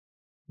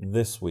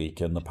This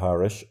week in the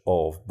parish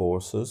of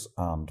bourses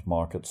and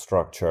market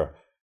structure,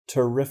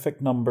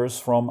 terrific numbers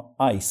from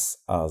ICE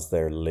as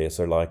their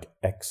laser-like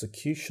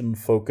execution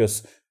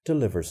focus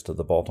delivers to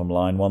the bottom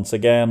line once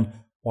again,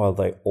 while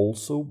they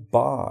also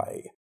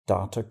buy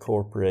Data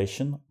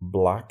Corporation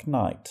Black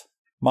Knight.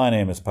 My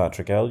name is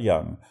Patrick L.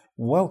 Young.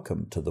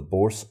 Welcome to the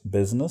Bourse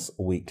Business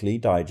Weekly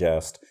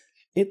Digest.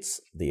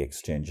 It's the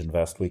Exchange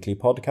Invest Weekly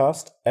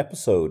Podcast,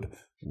 episode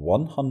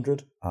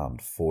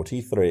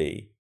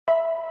 143.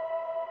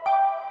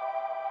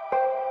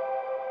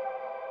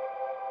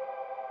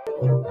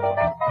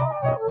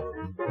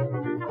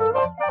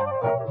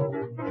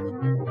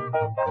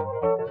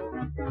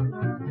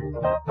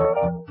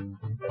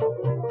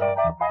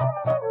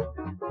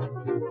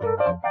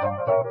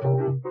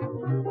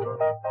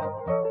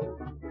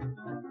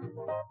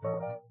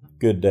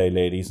 Good day,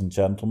 ladies and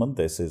gentlemen.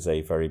 This is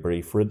a very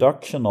brief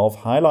reduction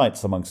of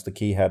highlights amongst the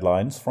key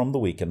headlines from the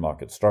week in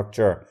market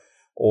structure.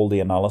 All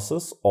the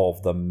analysis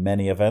of the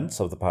many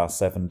events of the past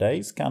 7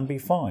 days can be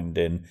found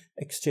in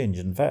Exchange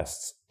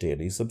Invest's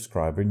daily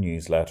subscriber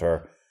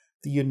newsletter,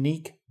 the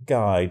unique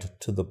guide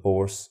to the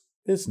bourse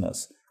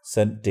business,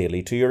 sent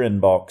daily to your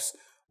inbox.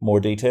 More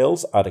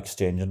details at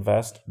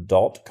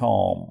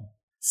exchangeinvest.com.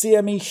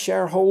 CME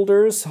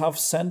shareholders have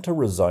sent a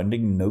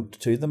resounding note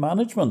to the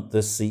management. The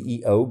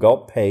CEO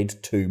got paid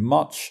too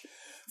much.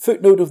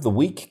 Footnote of the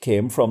week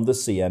came from the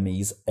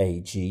CME's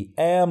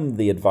AGM.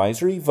 The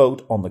advisory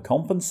vote on the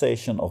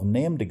compensation of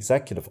named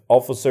executive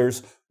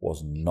officers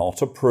was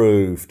not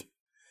approved.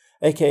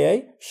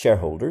 AKA,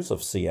 shareholders of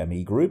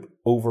CME Group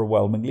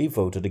overwhelmingly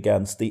voted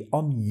against the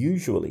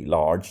unusually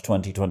large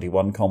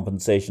 2021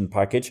 compensation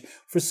package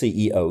for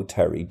CEO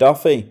Terry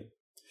Duffy.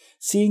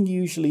 Seeing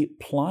usually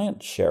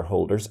pliant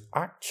shareholders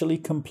actually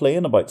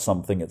complain about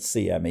something at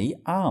CME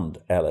and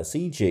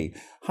LSEG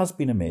has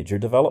been a major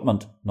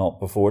development, not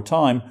before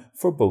time,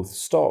 for both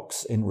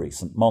stocks in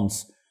recent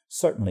months.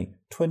 Certainly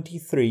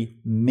 $23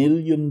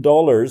 million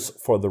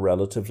for the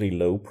relatively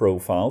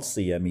low-profile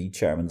CME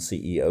Chairman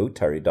CEO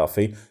Terry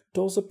Duffy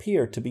does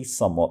appear to be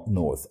somewhat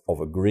north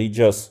of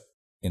egregious.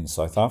 In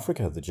South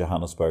Africa, the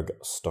Johannesburg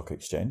Stock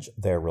Exchange,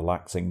 they're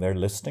relaxing their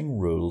listing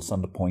rules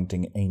and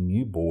appointing a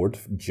new board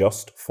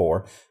just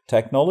for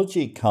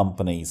technology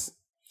companies.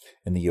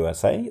 In the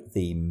USA,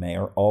 the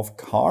mayor of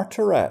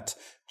Carteret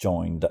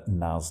joined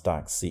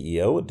NASDAQ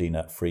CEO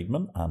Adena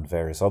Friedman and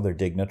various other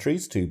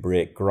dignitaries to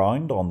break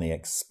ground on the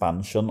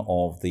expansion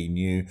of the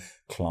new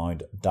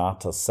cloud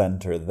data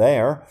center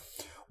there,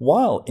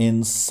 while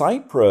in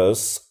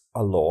Cyprus,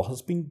 a law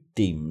has been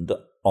deemed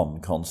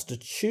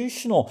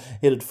unconstitutional.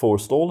 It had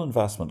forced all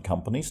investment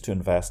companies to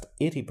invest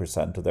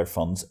 80% of their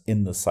funds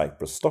in the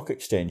Cyprus Stock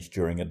Exchange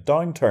during a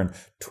downturn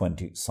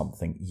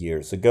 20-something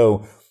years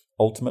ago.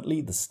 Ultimately,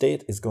 the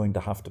state is going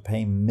to have to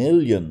pay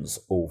millions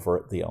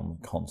over the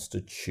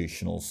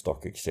unconstitutional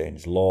stock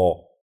exchange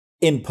law.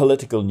 In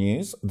political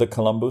news, the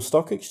Colombo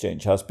Stock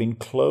Exchange has been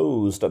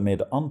closed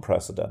amid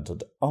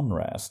unprecedented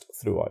unrest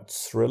throughout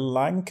Sri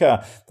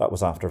Lanka. That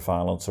was after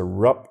violence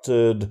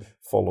erupted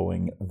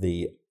following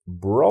the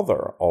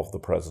brother of the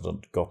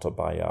president,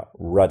 Gotabaya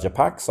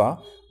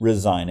Rajapaksa,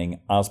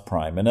 resigning as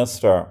Prime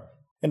Minister.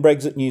 In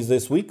Brexit news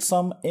this week,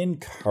 some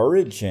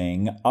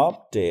encouraging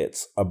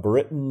updates.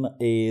 Britain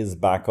is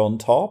back on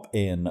top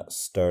in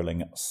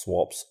sterling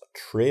swaps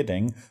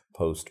trading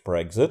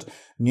post-Brexit.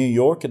 New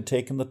York had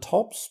taken the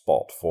top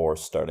spot for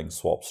sterling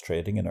swaps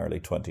trading in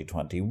early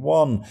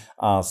 2021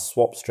 as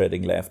swaps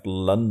trading left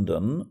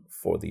London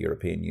for the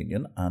European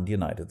Union and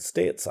United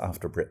States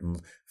after Britain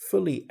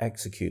fully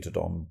executed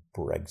on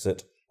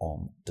Brexit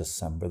on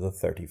December the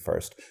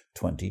 31st,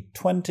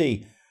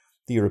 2020.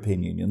 The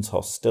European Union's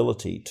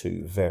hostility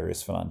to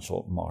various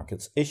financial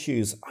markets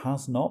issues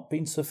has not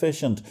been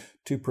sufficient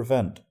to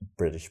prevent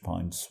British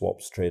pound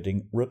swaps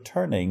trading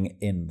returning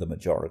in the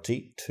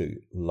majority to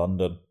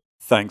London.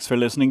 Thanks for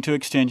listening to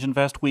Exchange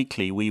Invest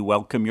Weekly. We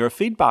welcome your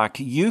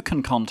feedback. You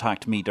can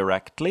contact me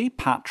directly,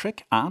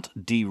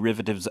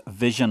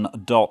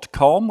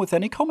 patrick@derivativesvision.com, with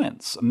any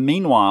comments.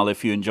 Meanwhile,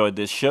 if you enjoyed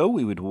this show,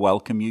 we would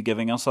welcome you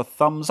giving us a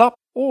thumbs up,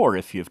 or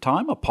if you have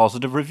time, a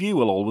positive review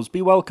will always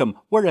be welcome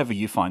wherever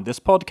you find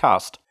this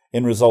podcast.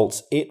 In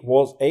results, it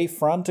was a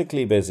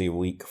frantically busy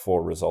week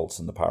for results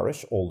in the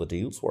parish. All the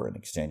deals were in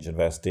Exchange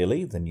Invest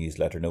Daily, the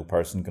newsletter no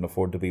person can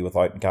afford to be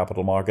without in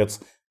capital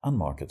markets and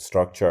market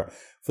structure.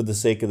 For the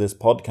sake of this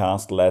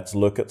podcast, let's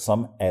look at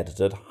some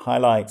edited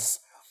highlights.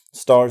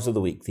 Stars of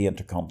the week, the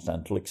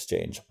Intercontinental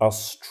Exchange, a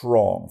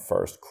strong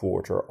first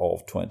quarter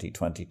of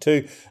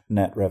 2022.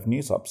 Net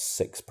revenues up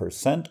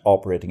 6%,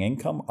 operating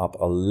income up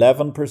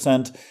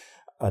 11%.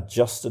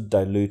 Adjusted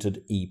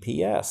diluted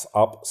EPS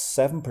up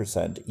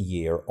 7%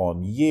 year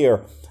on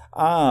year,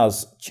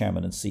 as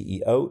Chairman and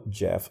CEO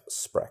Jeff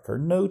Sprecher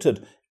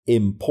noted.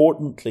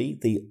 Importantly,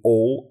 the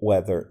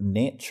all-weather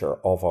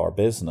nature of our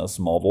business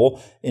model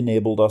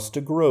enabled us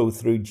to grow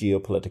through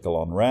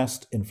geopolitical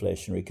unrest,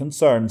 inflationary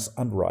concerns,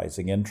 and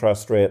rising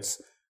interest rates.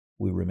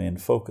 We remain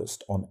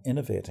focused on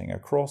innovating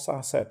across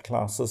asset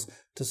classes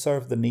to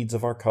serve the needs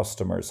of our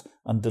customers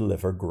and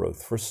deliver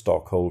growth for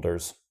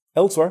stockholders.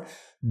 Elsewhere,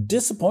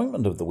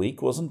 disappointment of the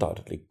week was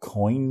undoubtedly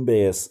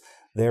Coinbase.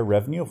 Their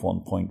revenue of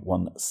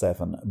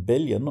 $1.17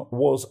 billion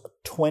was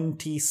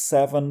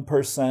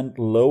 27%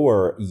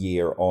 lower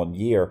year on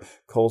year,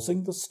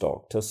 causing the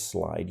stock to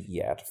slide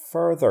yet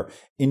further.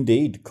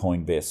 Indeed,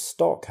 Coinbase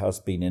stock has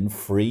been in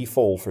free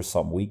fall for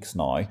some weeks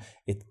now.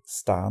 It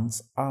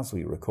stands, as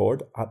we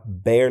record,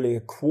 at barely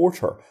a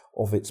quarter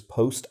of its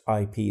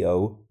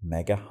post-IPO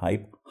mega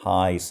hype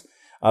highs.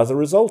 As a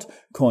result,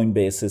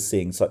 Coinbase is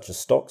seeing such a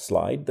stock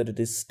slide that it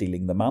is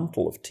stealing the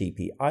mantle of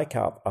TP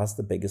ICAP as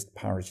the biggest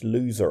parish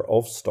loser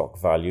of stock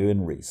value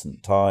in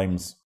recent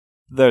times.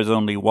 There's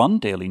only one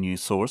daily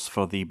news source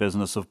for the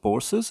business of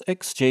bourses,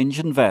 Exchange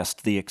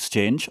Invest, the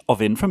exchange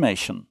of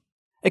information.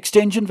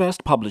 Exchange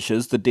Invest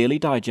publishes the daily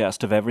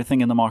digest of everything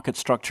in the market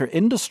structure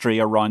industry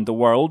around the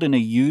world in a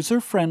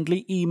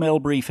user-friendly email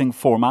briefing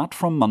format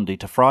from Monday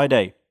to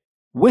Friday.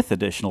 With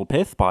additional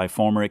pith by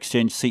former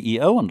Exchange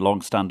CEO and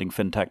long-standing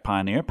fintech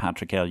pioneer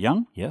Patrick L.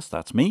 Young, yes,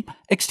 that's me,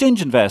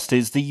 Exchange Invest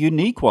is the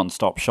unique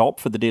one-stop shop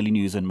for the daily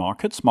news in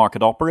markets,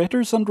 market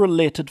operators and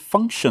related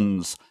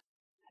functions.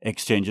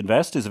 Exchange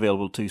Invest is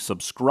available to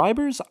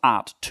subscribers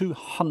at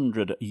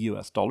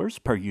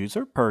 $200 per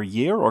user per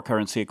year or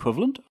currency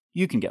equivalent.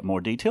 You can get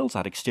more details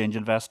at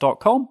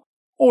exchangeinvest.com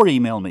or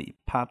email me,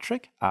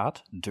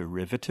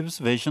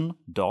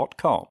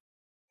 patrick@derivativesvision.com.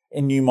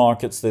 In new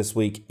markets this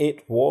week,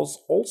 it was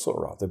also a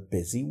rather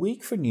busy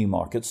week for new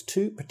markets.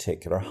 Two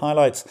particular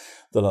highlights.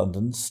 The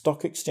London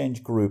Stock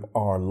Exchange Group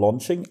are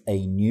launching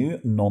a new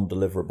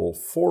non-deliverable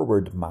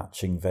forward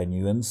matching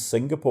venue in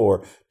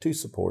Singapore to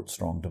support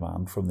strong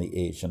demand from the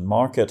Asian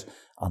market.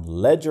 And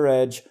Ledger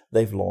Edge,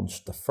 they've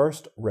launched the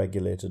first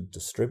regulated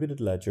distributed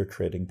ledger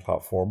trading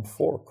platform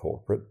for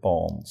corporate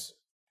bonds.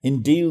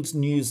 In deals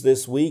news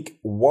this week,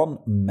 one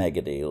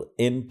mega deal,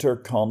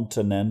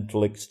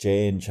 Intercontinental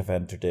Exchange have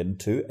entered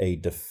into a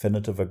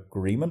definitive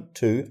agreement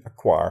to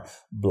acquire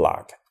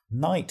Black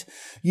Knight.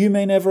 You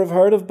may never have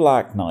heard of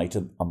Black Knight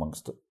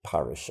amongst the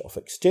parish of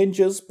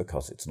exchanges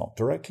because it's not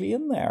directly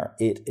in there.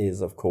 It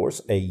is, of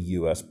course, a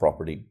US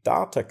property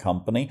data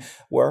company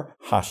where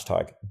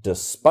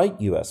 #despite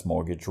US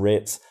mortgage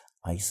rates,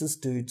 ICE's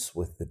dudes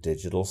with the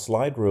digital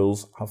slide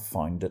rules have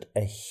found it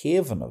a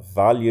haven of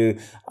value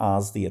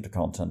as the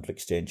Intercontinental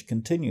Exchange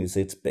continues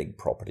its big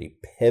property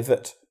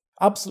pivot.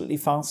 Absolutely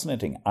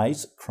fascinating.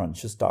 ICE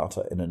crunches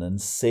data in an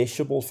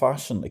insatiable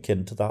fashion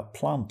akin to that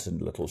plant in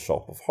Little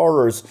Shop of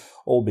Horrors,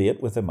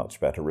 albeit with a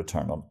much better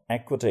return on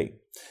equity.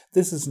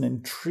 This is an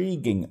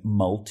intriguing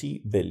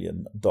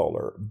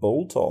multi-billion-dollar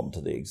bolt-on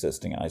to the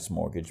existing ICE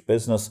mortgage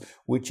business,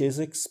 which is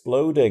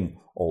exploding,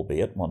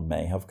 albeit one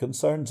may have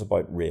concerns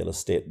about real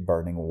estate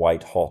burning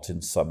white-hot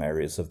in some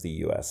areas of the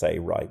USA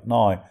right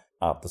now.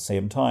 At the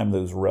same time,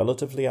 those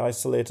relatively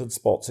isolated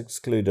spots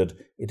excluded,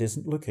 it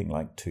isn't looking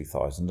like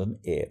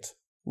 2008.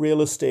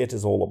 Real estate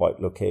is all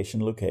about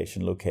location,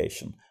 location,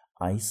 location.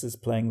 ICE is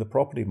playing the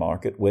property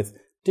market with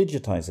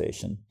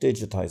digitization,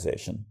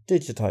 digitization,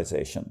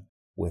 digitization.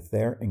 With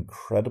their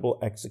incredible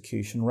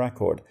execution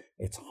record,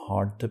 it's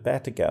hard to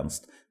bet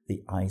against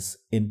the ICE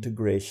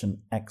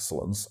integration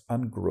excellence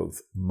and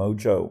growth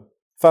mojo.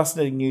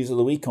 Fascinating news of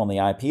the week on the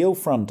IPO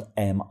front.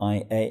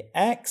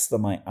 MIAX, the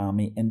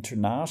Miami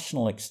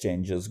International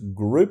Exchanges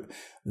Group,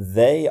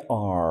 they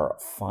are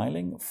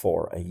filing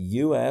for a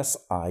US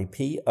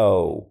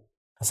IPO.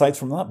 Aside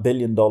from that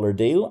billion-dollar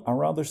deal, a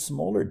rather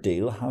smaller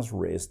deal has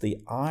raised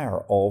the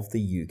ire of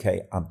the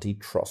UK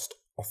antitrust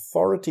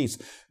authorities.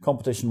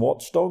 Competition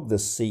watchdog, the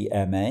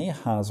CMA,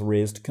 has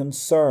raised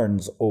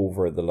concerns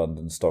over the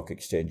London Stock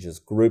Exchanges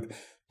Group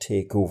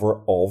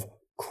takeover of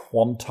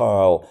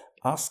Quantile,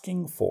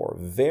 asking for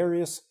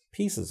various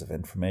pieces of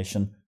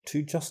information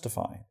to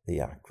justify the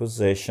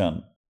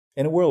acquisition.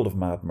 In a world of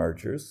mad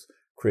mergers,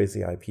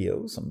 crazy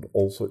IPOs, and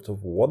all sorts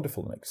of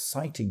wonderful and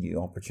exciting new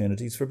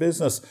opportunities for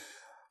business,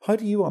 how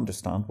do you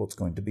understand what's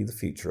going to be the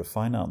future of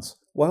finance?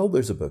 Well,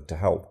 there's a book to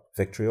help.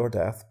 Victory or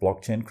Death,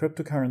 Blockchain,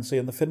 Cryptocurrency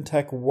and the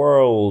FinTech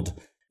World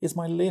is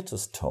my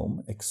latest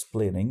tome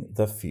explaining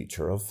the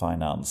future of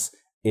finance.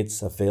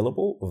 It's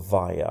available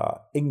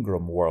via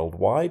Ingram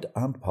Worldwide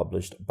and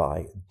published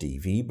by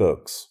DV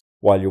Books.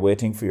 While you're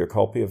waiting for your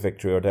copy of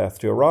Victory or Death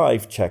to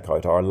arrive, check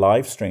out our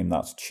live stream.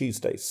 That's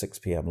Tuesday, 6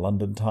 p.m.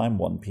 London time,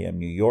 1 p.m.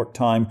 New York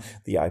time,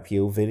 the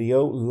IPO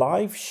video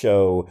live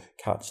show.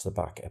 Catch the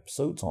back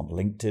episodes on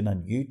LinkedIn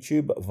and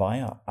YouTube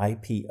via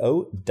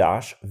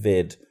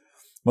IPO-vid.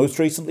 Most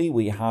recently,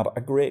 we had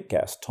a great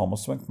guest,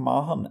 Thomas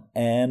McMahon,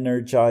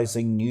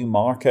 energizing new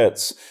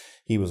markets.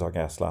 He was our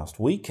guest last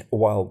week,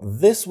 while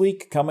this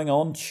week, coming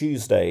on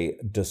Tuesday,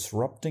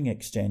 disrupting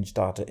exchange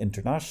data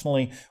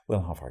internationally,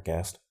 we'll have our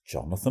guest,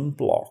 Jonathan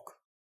Block.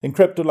 In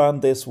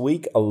Cryptoland this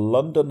week,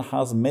 London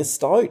has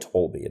missed out,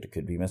 albeit it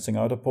could be missing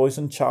out a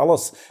poison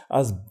chalice,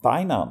 as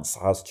Binance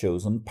has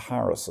chosen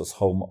Paris as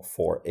home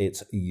for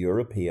its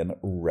European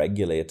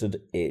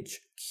regulated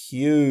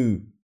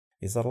HQ.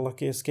 Is that a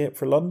lucky escape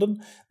for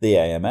London? The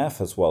AMF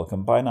has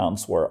welcomed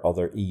Binance, where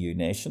other EU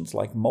nations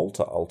like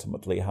Malta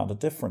ultimately had a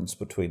difference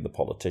between the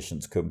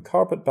politicians cum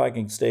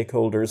carpetbagging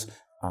stakeholders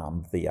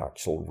and the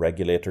actual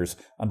regulators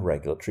and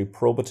regulatory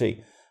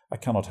probity. I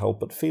cannot help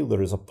but feel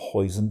there is a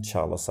poison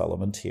chalice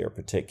element here,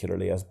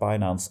 particularly as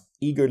Binance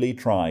eagerly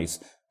tries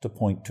to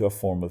point to a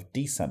form of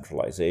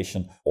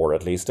decentralization, or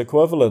at least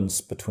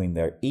equivalence, between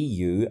their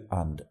EU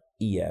and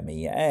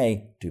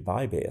EMEA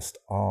Dubai-based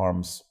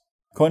arms.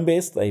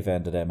 Coinbase, they've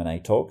ended M&A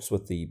talks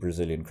with the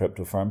Brazilian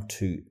crypto firm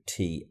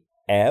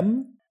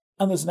 2TM.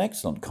 And there's an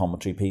excellent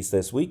commentary piece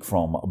this week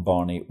from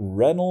Barney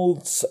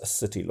Reynolds,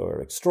 City Lawyer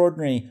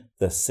Extraordinary.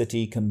 The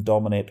city can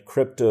dominate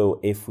crypto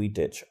if we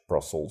ditch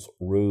Brussels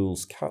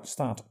rules. Catch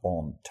that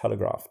on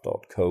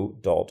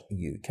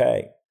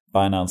telegraph.co.uk.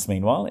 Binance,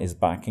 meanwhile, is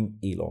backing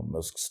Elon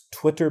Musk's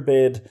Twitter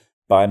bid.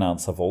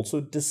 Binance have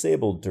also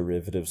disabled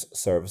derivatives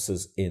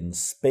services in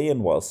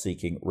Spain while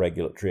seeking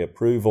regulatory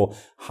approval,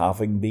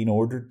 having been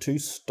ordered to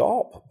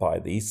stop by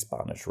the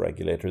Spanish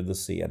regulator, the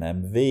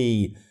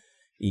CNMV.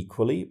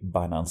 Equally,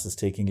 Binance is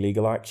taking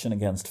legal action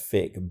against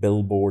fake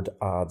billboard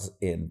ads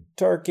in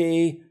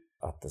Turkey.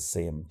 At the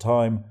same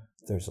time,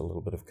 there's a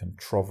little bit of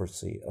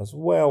controversy as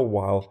well,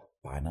 while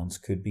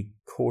Binance could be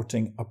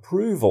courting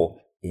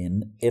approval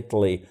in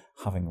Italy,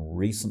 having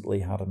recently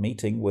had a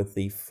meeting with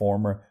the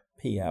former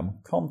PM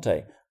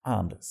Conte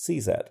and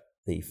CZ,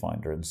 the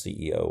founder and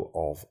CEO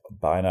of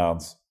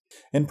Binance.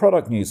 In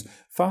product news,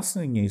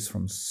 fascinating news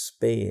from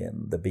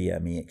Spain. The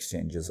BME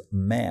exchanges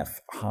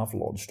MEF have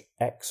launched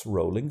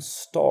X-Rolling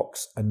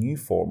Stocks, a new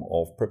form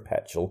of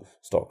perpetual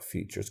stock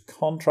futures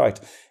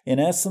contract. In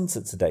essence,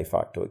 it's a de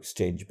facto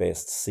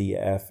exchange-based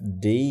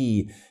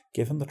CFD.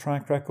 Given the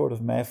track record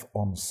of MEF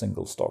on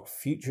single stock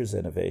futures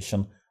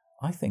innovation,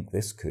 I think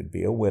this could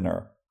be a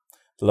winner.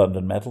 The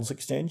London Metals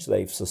Exchange,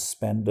 they've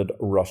suspended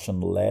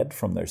Russian lead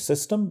from their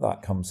system.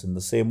 That comes in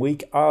the same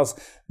week as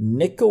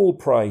nickel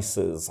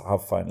prices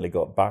have finally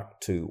got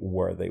back to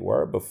where they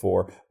were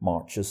before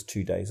March's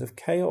 2 days of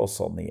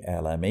chaos on the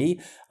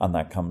LME. And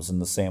that comes in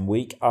the same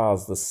week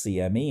as the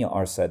CME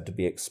are said to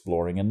be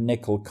exploring a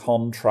nickel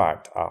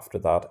contract after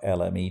that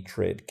LME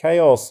trade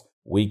chaos.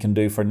 We can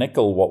do for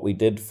nickel what we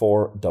did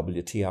for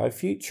WTI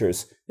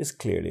futures is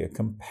clearly a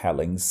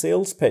compelling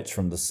sales pitch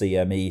from the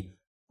CME.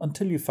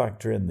 Until you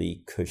factor in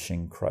the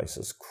Cushing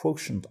crisis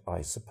quotient,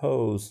 I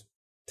suppose.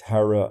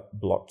 Terra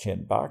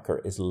blockchain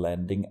backer is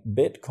lending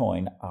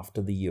Bitcoin after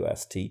the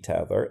UST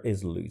Tether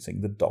is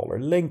losing the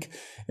dollar link.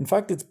 In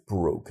fact, it's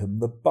broken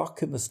the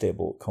buck in the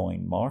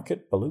stablecoin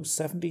market, below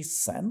 70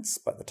 cents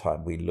by the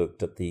time we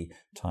looked at the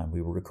time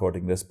we were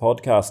recording this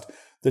podcast.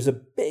 There's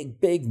a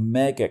big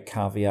mega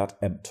caveat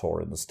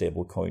emptor in the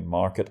stablecoin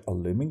market, a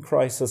looming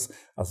crisis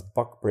as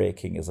buck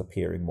breaking is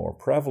appearing more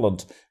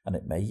prevalent, and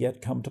it may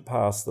yet come to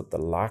pass that the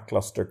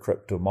lackluster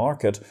crypto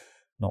market,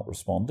 not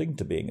responding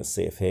to being a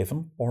safe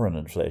haven or an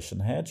inflation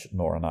hedge,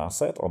 nor an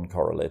asset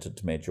uncorrelated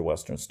to major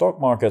Western stock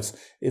markets,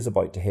 is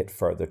about to hit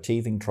further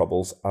teething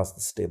troubles as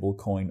the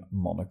stablecoin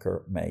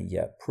moniker may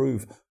yet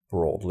prove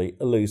broadly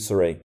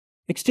illusory.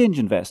 Exchange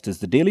Invest is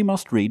the daily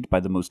must-read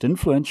by the most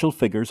influential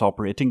figures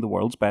operating the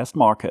world's best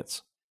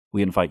markets.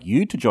 We invite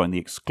you to join the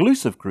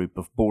exclusive group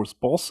of bourse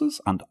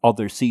bosses and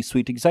other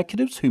C-suite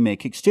executives who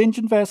make Exchange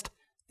Invest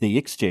the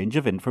exchange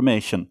of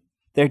information,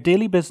 their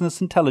daily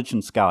business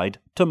intelligence guide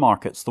to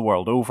markets the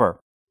world over.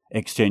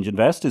 Exchange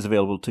Invest is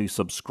available to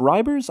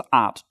subscribers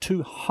at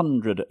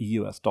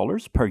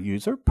 $200 per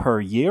user per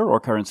year or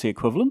currency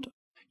equivalent.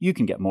 You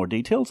can get more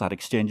details at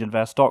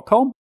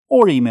exchangeinvest.com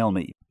or email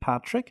me,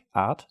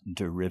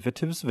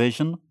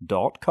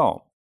 patrick@derivativesvision.com.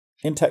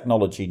 In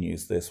technology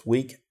news this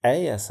week,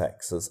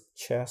 ASX's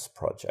chess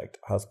project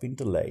has been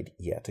delayed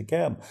yet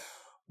again.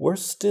 We're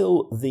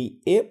still the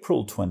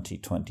April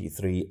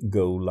 2023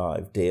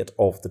 go-live date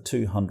of the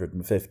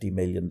 $250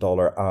 million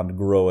and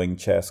growing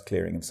chess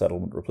clearing and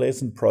settlement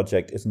replacement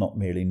project is not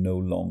merely no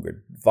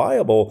longer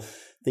viable,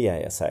 the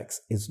ASX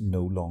is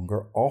no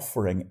longer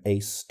offering a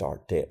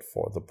start date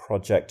for the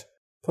project.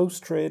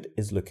 Post-trade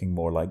is looking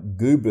more like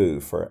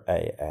Gubu for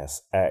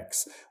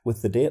ASX.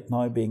 With the date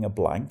now being a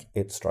blank,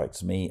 it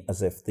strikes me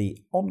as if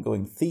the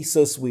ongoing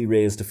thesis we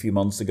raised a few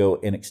months ago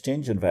in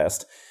Exchange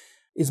Invest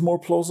is more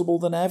plausible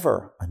than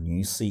ever. A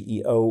new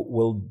CEO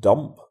will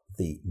dump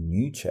the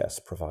new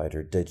chess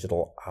provider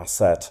Digital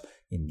Asset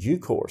in due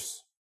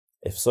course.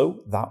 If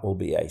so, that will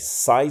be a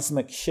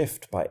seismic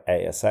shift by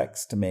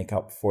ASX to make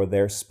up for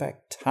their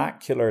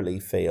spectacularly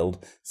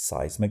failed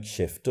seismic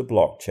shift to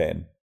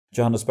blockchain.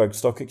 Johannesburg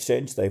Stock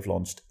Exchange, they've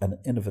launched an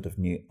innovative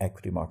new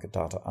equity market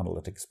data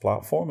analytics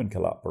platform in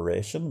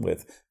collaboration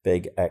with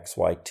Big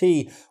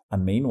XYT,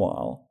 and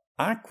meanwhile,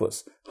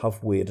 Aquis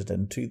have waded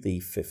into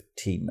the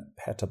 15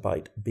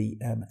 petabyte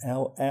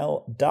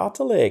BMLL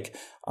data lake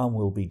and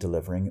will be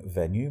delivering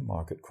venue,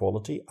 market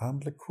quality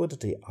and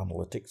liquidity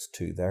analytics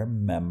to their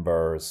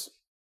members.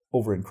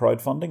 Over in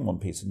crowdfunding, one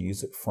piece of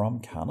news from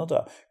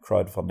Canada.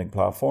 Crowdfunding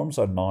platforms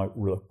are now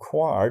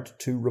required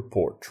to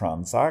report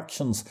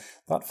transactions.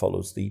 That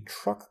follows the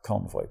truck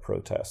convoy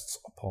protests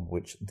upon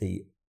which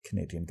the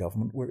Canadian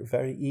government were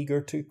very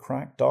eager to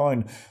crack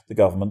down. The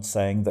government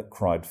saying that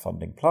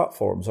crowdfunding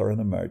platforms are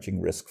an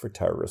emerging risk for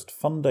terrorist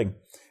funding.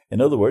 In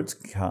other words,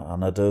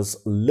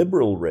 Canada's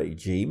Liberal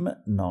regime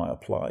now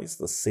applies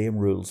the same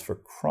rules for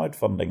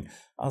crowdfunding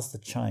as the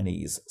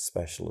Chinese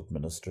Special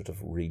Administrative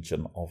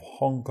Region of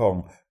Hong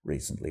Kong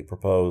recently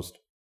proposed.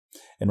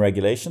 In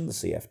regulation, the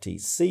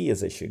CFTC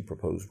is issuing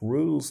proposed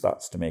rules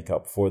that's to make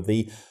up for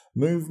the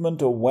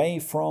movement away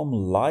from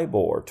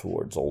LIBOR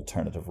towards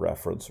alternative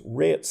reference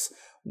rates,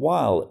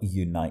 while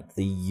Unite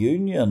the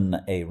Union,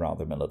 a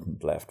rather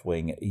militant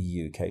left-wing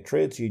UK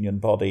trades union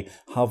body,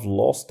 have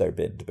lost their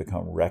bid to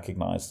become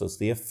recognised as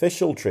the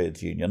official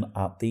trades union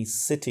at the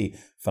city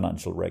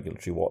financial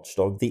regulatory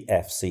watchdog, the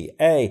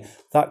FCA.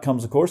 That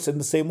comes, of course, in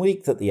the same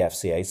week that the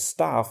FCA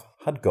staff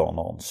had gone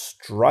on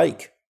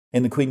strike.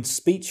 In the Queen's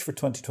speech for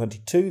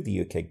 2022, the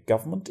UK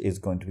government is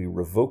going to be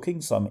revoking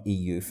some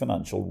EU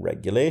financial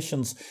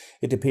regulations.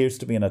 It appears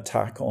to be an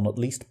attack on at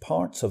least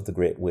parts of the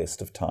great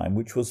waste of time,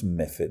 which was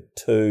MiFID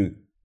II.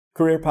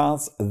 Career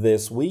paths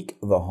this week,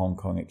 the Hong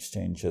Kong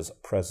Exchange's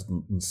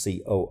president and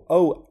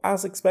COO.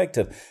 As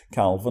expected,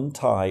 Calvin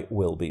Tai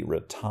will be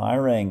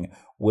retiring.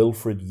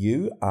 Wilfred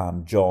Yu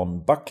and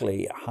John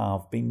Buckley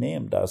have been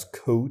named as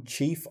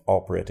co-chief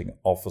operating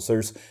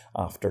officers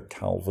after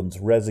Calvin's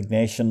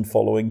resignation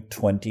following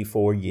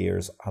 24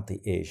 years at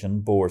the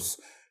Asian Bourse.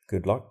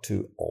 Good luck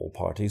to all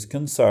parties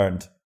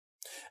concerned.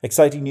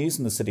 Exciting news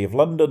in the City of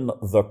London.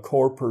 The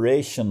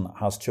corporation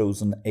has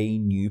chosen a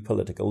new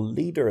political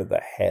leader.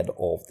 The head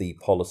of the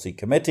policy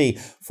committee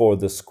for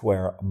the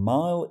Square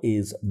Mile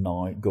is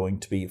now going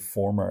to be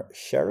former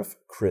Sheriff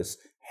Chris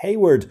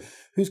Hayward,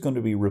 who's going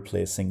to be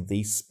replacing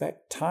the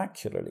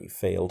spectacularly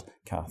failed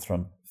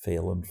Catherine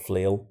Phelan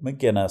Flail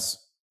McGuinness.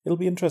 It'll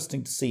be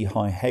interesting to see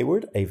how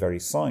Hayward, a very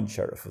sound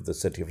Sheriff of the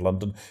City of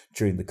London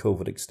during the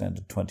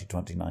COVID-extended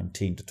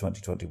 2019 to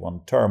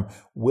 2021 term,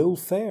 will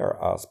fare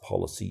as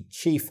policy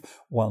chief.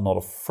 While not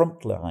a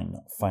frontline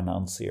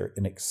financier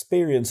in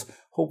experience,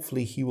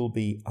 hopefully he will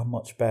be a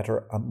much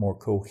better and more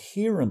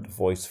coherent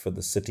voice for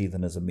the city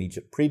than his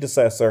immediate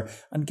predecessor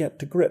and get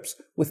to grips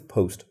with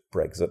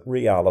post-Brexit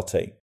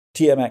reality.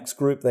 TMX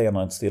Group, they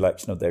announced the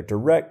election of their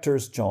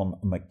directors. John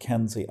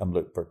Mackenzie and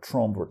Luc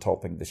Bertrand were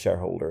topping the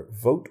shareholder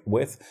vote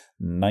with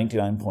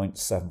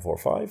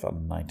 99.745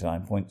 and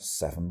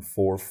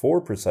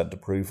 99.744%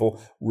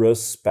 approval,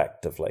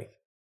 respectively.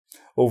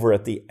 Over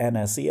at the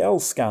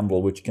NSEL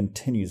scandal, which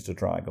continues to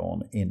drag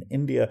on in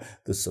India,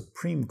 the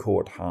Supreme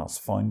Court has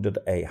founded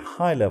a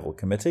high-level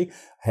committee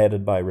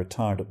headed by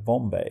retired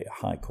Bombay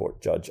High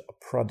Court Judge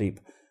Pradeep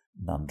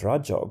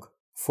Nandrajog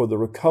for the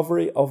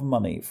recovery of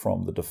money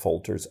from the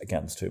defaulters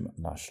against whom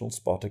National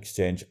Spot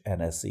Exchange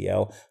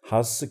NSEL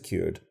has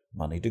secured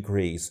money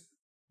decrees.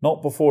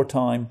 Not before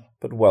time,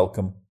 but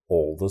welcome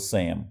all the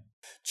same.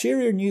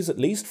 Cheerier news at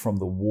least from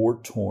the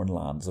war-torn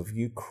lands of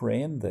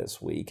Ukraine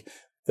this week.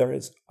 There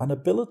is an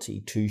ability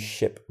to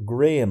ship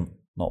grain.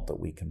 Not that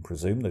we can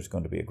presume there's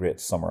going to be a great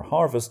summer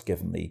harvest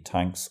given the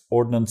tanks,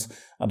 ordnance,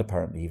 and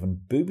apparently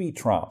even booby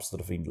traps that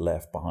have been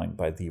left behind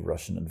by the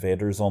Russian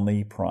invaders on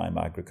the prime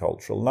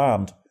agricultural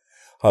land.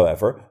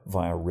 However,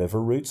 via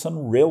river routes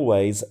and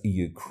railways,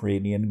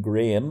 Ukrainian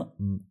grain,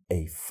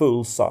 a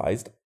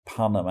full-sized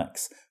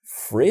Panamax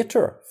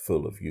freighter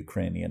full of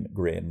Ukrainian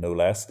grain no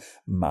less,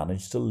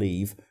 managed to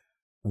leave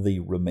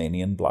the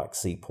Romanian Black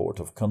Sea port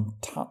of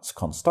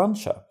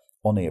Constanța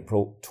on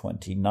April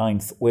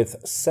 29th with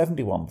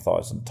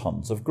 71,000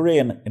 tonnes of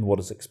grain in what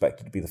is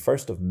expected to be the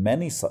first of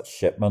many such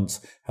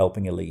shipments,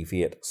 helping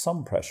alleviate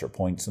some pressure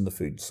points in the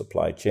food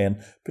supply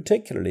chain,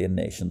 particularly in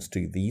nations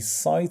to the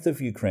south of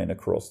Ukraine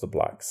across the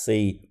Black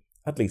Sea,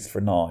 at least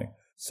for now.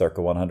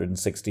 Circa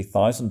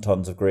 160,000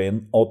 tonnes of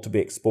grain ought to be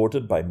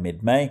exported by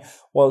mid-May,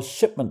 while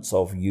shipments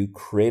of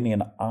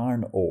Ukrainian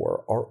iron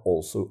ore are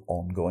also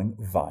ongoing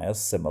via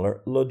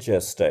similar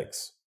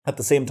logistics. At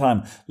the same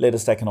time,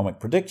 latest economic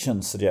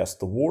predictions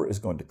suggest the war is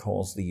going to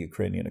cause the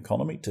Ukrainian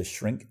economy to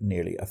shrink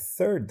nearly a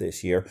third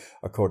this year,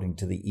 according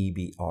to the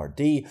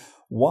EBRD,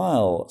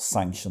 while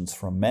sanctions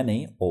from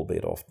many,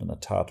 albeit often a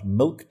tad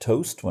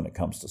milquetoast when it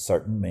comes to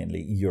certain,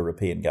 mainly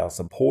European gas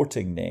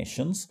importing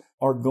nations,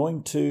 are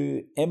going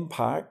to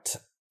impact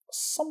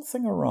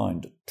something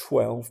around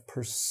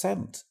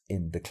 12%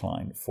 in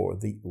decline for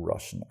the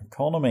Russian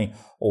economy,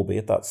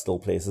 albeit that still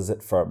places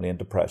it firmly in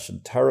depression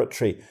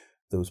territory.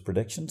 Those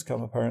predictions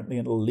come apparently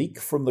in a leak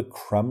from the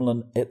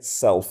Kremlin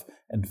itself,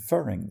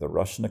 inferring the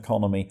Russian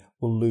economy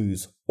will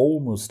lose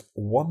almost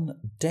 1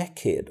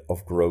 decade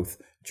of growth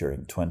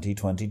during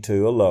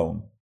 2022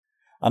 alone.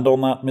 And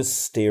on that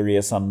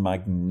mysterious and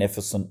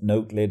magnificent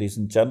note, ladies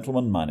and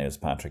gentlemen, my name is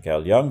Patrick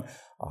L. Young.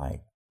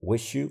 I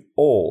wish you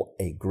all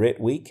a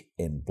great week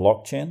in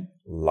blockchain,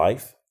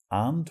 life,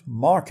 and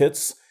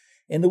markets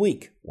in the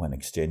week when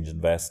Exchange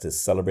Invest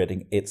is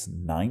celebrating its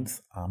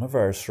 9th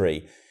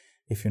anniversary.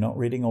 If you're not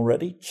reading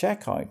already,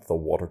 check out The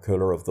Water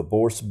Cooler of the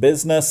Bourse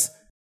Business,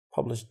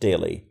 published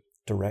daily,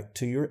 direct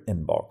to your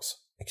inbox,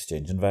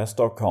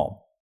 exchangeinvest.com.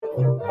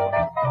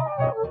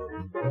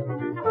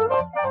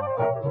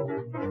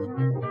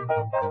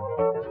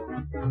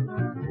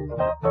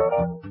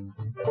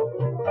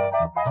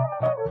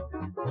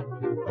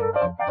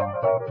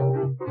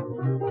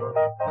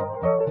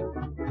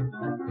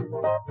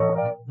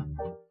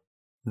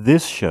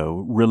 This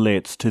show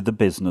relates to the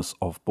business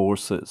of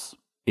bourses.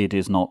 It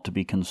is not to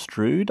be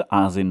construed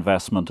as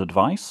investment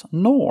advice,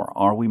 nor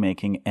are we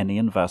making any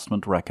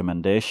investment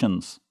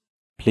recommendations.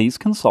 Please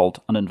consult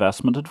an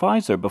investment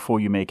advisor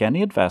before you make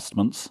any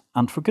investments,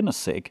 and for goodness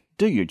sake,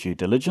 do your due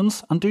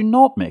diligence and do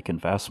not make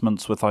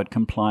investments without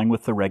complying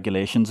with the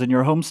regulations in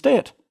your home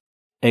state.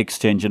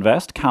 Exchange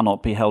Invest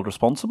cannot be held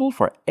responsible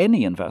for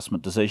any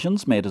investment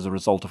decisions made as a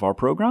result of our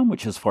program,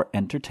 which is for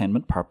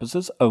entertainment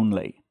purposes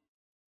only.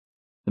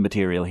 The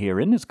material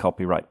herein is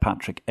copyright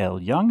Patrick L.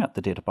 Young at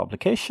the date of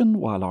publication,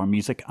 while our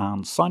music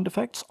and sound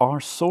effects are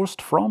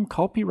sourced from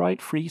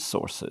copyright-free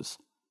sources.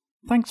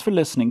 Thanks for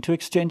listening to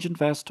Exchange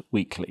Invest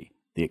Weekly,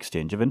 the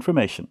exchange of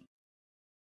information.